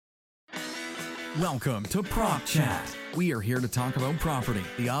Welcome to Prop Chat. We are here to talk about property,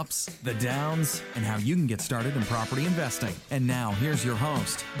 the ups, the downs, and how you can get started in property investing. And now, here's your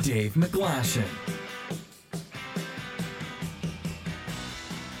host, Dave McGlashan.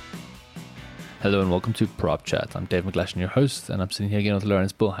 Hello and welcome to Prop Chat. I'm Dave McGlashan, your host, and I'm sitting here again with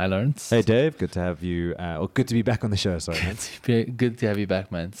Lawrence Bull. Hi, Lawrence. Hey, Dave. Good to have you, or good to be back on the show. Sorry, man. Good to have you back,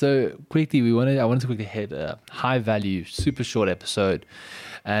 man. So quickly, I wanted to quickly hit a high-value, super short episode,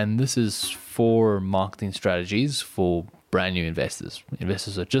 and this is 4 marketing strategies for brand new investors.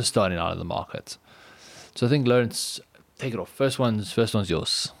 Investors are just starting out in the market. So I think, Lawrence, take it off. First one's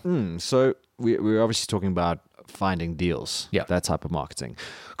yours. So we're obviously talking about finding deals, that type of marketing.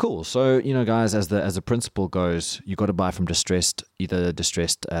 Cool. So, guys, as the principle goes, you got to buy from either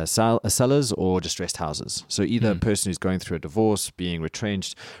distressed sellers or distressed houses. So either a person who's going through a divorce, being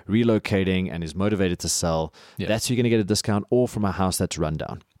retrenched, relocating, and is motivated to sell, that's who you're going to get a discount, or from a house that's run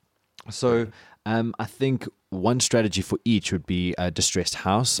down. So I think one strategy for each would be a distressed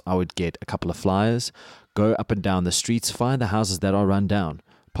house. I would get a couple of flyers, go up and down the streets, find the houses that are run down.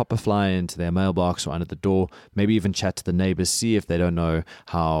 Pop a flyer into their mailbox or under the door, maybe even chat to the neighbors, see if they don't know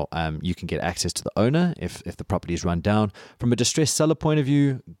how you can get access to the owner if the property is run down. From a distressed seller point of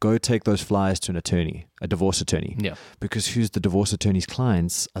view, go take those flyers to an attorney, a divorce attorney. Yeah. Because who's the divorce attorney's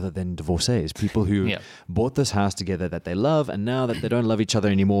clients other than divorcees? People who bought this house together that they love, and now that they don't love each other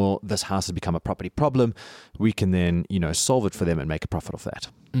anymore, this house has become a property problem. We can then, solve it for them and make a profit off that.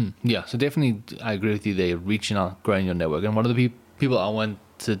 Yeah, so definitely I agree with you there, reaching out, growing your network. And one of the people I want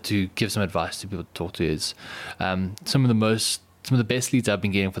to give some advice to people to talk to is some of the best leads I've been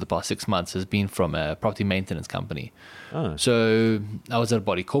getting for the past 6 months has been from a property maintenance company. So I was at a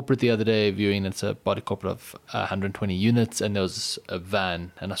body corporate the other day viewing. It's a body corporate of 120 units, and there was a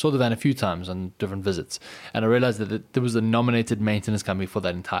van, and I saw the van a few times on different visits, and I realized that there was a nominated maintenance company for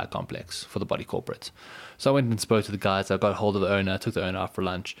that entire complex for the body corporate. So I went and spoke to the guys. I got a hold of the owner. I took the owner out for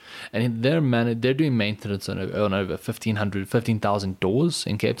lunch, and they're doing maintenance on over 15,000 doors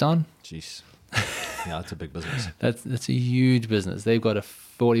in Cape Town. Jeez. Yeah, that's a big business. That's a huge business. They've got a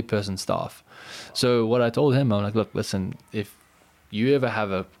 40-person staff. So what I told him, I'm like, look, listen, if you ever have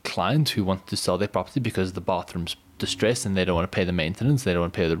a client who wants to sell their property because the bathroom's distressed and they don't want to pay the maintenance, they don't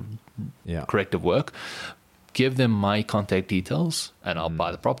want to pay the corrective work, give them my contact details and I'll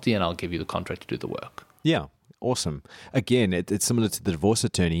buy the property and I'll give you the contract to do the work. Yeah. Awesome. Again, it's similar to the divorce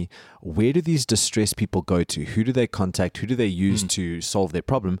attorney. Where do these distressed people go to? Who do they contact? Who do they use to solve their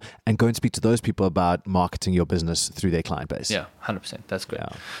problem? And go and speak to those people about marketing your business through their client base. Yeah, 100%. That's great. Yeah.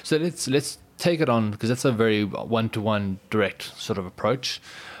 So let's take it on, because that's a very one-to-one direct sort of approach.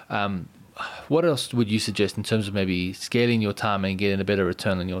 What else would you suggest in terms of maybe scaling your time and getting a better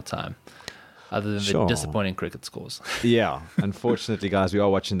return on your time, other than the disappointing cricket scores? Yeah. Unfortunately, guys, we are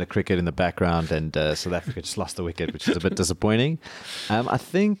watching the cricket in the background, and South Africa just lost the wicket, which is a bit disappointing. I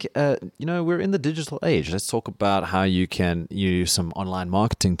think, we're in the digital age. Let's talk about how you can use some online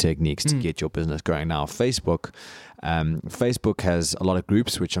marketing techniques to get your business growing. Now, Facebook has a lot of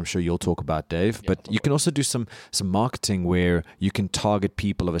groups, which I'm sure you'll talk about, Dave, but you can also do some marketing where you can target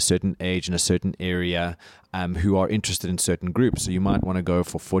people of a certain age in a certain area who are interested in certain groups. So you might want to go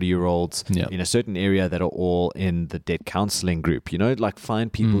for 40-year-olds in a certain area that are all in the debt counseling group.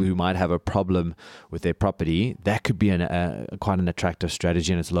 Find people who might have a problem with their property. That could be quite an attractive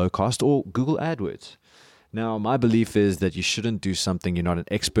strategy, and it's low cost. Or Google AdWords. Now, my belief is that you shouldn't do something you're not an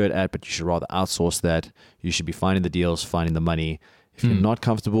expert at, but you should rather outsource that. You should be finding the deals, finding the money. If you're not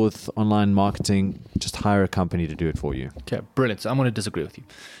comfortable with online marketing, just hire a company to do it for you. Okay, brilliant. So I'm going to disagree with you.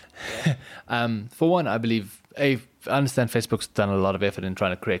 For one, I believe, I understand Facebook's done a lot of effort in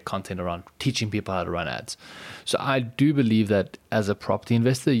trying to create content around teaching people how to run ads. So I do believe that as a property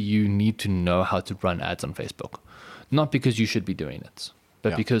investor, you need to know how to run ads on Facebook. Not because you should be doing it,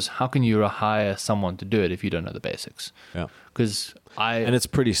 but because how can you hire someone to do it if you don't know the basics? Yeah. And it's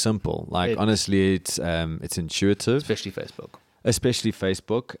pretty simple. Honestly, it's intuitive. Especially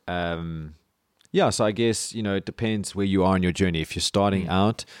Facebook. So I guess, it depends where you are in your journey. If you're starting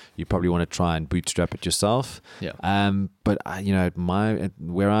out, you probably want to try and bootstrap it yourself. Yeah. But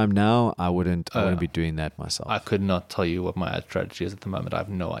where I'm now, I wouldn't be doing that myself. I could not tell you what my ad strategy is at the moment. I have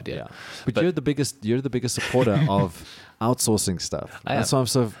no idea. Yeah. But you're the biggest supporter of outsourcing stuff. That's why I'm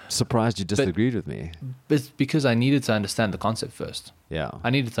so surprised you disagreed with me. It's because I needed to understand the concept first. Yeah. I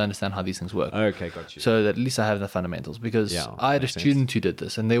needed to understand how these things work. Okay, got you. So that at least I have the fundamentals, because I had a student who did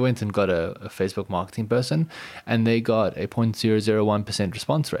this, and they went and got a Facebook marketing person, and they got a 0.001%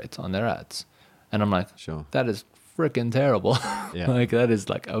 response rate on their ads. And I'm like, that is freaking terrible. Yeah. That is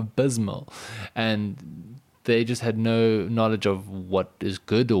abysmal. And they just had no knowledge of what is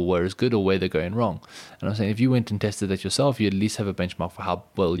good or where is good or where they're going wrong. And I'm saying if you went and tested that yourself, you at least have a benchmark for how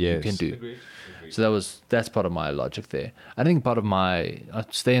well you can do. Agreed. So that's part of my logic there. I think part of my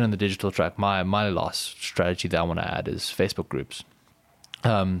staying on the digital track, my last strategy that I want to add is Facebook groups.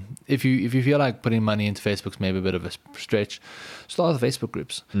 If you feel like putting money into Facebook's maybe a bit of a stretch, start with Facebook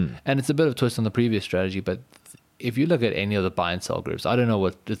groups. And it's a bit of a twist on the previous strategy, but if you look at any of the buy and sell groups, I don't know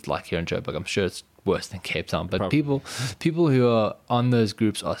what it's like here in Joburg. I'm sure it's worse than Cape Town, but people who are on those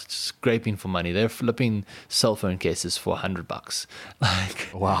groups are scraping for money. They're flipping cell phone cases for $100. Like,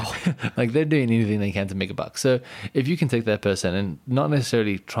 wow. Like they're doing anything they can to make a buck. So if you can take that person and not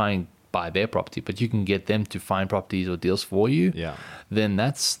necessarily try and buy their property, but you can get them to find properties or deals for you, then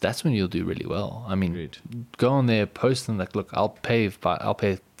that's when you'll do really well. I mean, go on there, post them like, look, I'll pay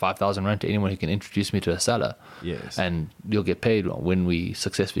 5,000 rand to anyone who can introduce me to a seller. Yes. And you'll get paid when we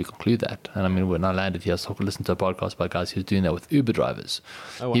successfully conclude that. And I mean, when I landed here, I was listening to a podcast by guys who's doing that with Uber drivers.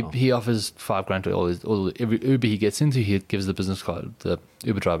 Oh, wow. He offers $5,000 to every Uber he gets into. He gives the business card, the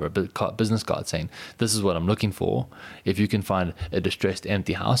Uber driver, a business card saying, "This is what I'm looking for. If you can find a distressed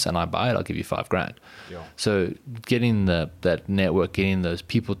empty house and I buy it, I'll give you $5,000." Yeah. So getting that network, getting those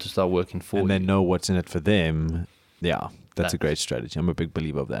people to start working for you, and they know what's in it for them. Yeah, that's a great strategy. I'm a big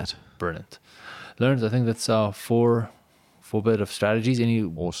believer of that. Brilliant. Lawrence, I think that's our four bit of strategies. Any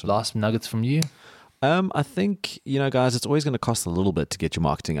last nuggets from you? I think, guys, it's always going to cost a little bit to get your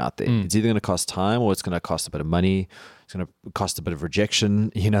marketing out there. It's either going to cost time or it's going to cost a bit of money. It's going to cost a bit of rejection,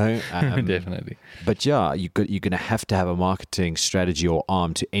 Definitely. But yeah, you're going to have a marketing strategy or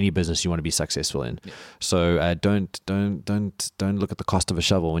arm to any business you want to be successful in. Yeah. So don't look at the cost of a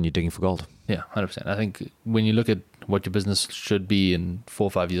shovel when you're digging for gold. Yeah, 100%. I think when you look at what your business should be in 4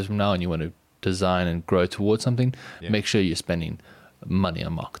 or 5 years from now and you want to design and grow towards something, make sure you're spending money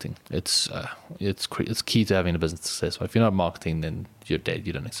on marketing. It's key to having a business successful. If you're not marketing, then you're dead.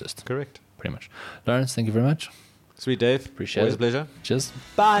 You don't exist. Correct. Pretty much. Lawrence, thank you very much. Sweet, Dave. Appreciate Always it. a pleasure. Cheers.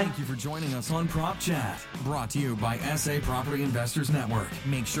 Bye. Thank you for joining us on Prop Chat, brought to you by SA Property Investors Network.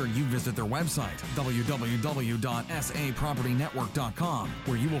 Make sure you visit their website, www.sapropertynetwork.com,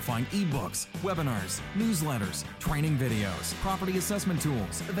 where you will find ebooks, webinars, newsletters, training videos, property assessment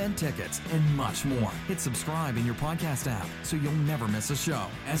tools, event tickets, and much more. Hit subscribe in your podcast app so you'll never miss a show.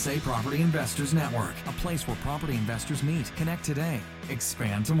 SA Property Investors Network, a place where property investors meet. Connect today.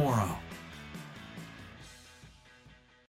 Expand tomorrow.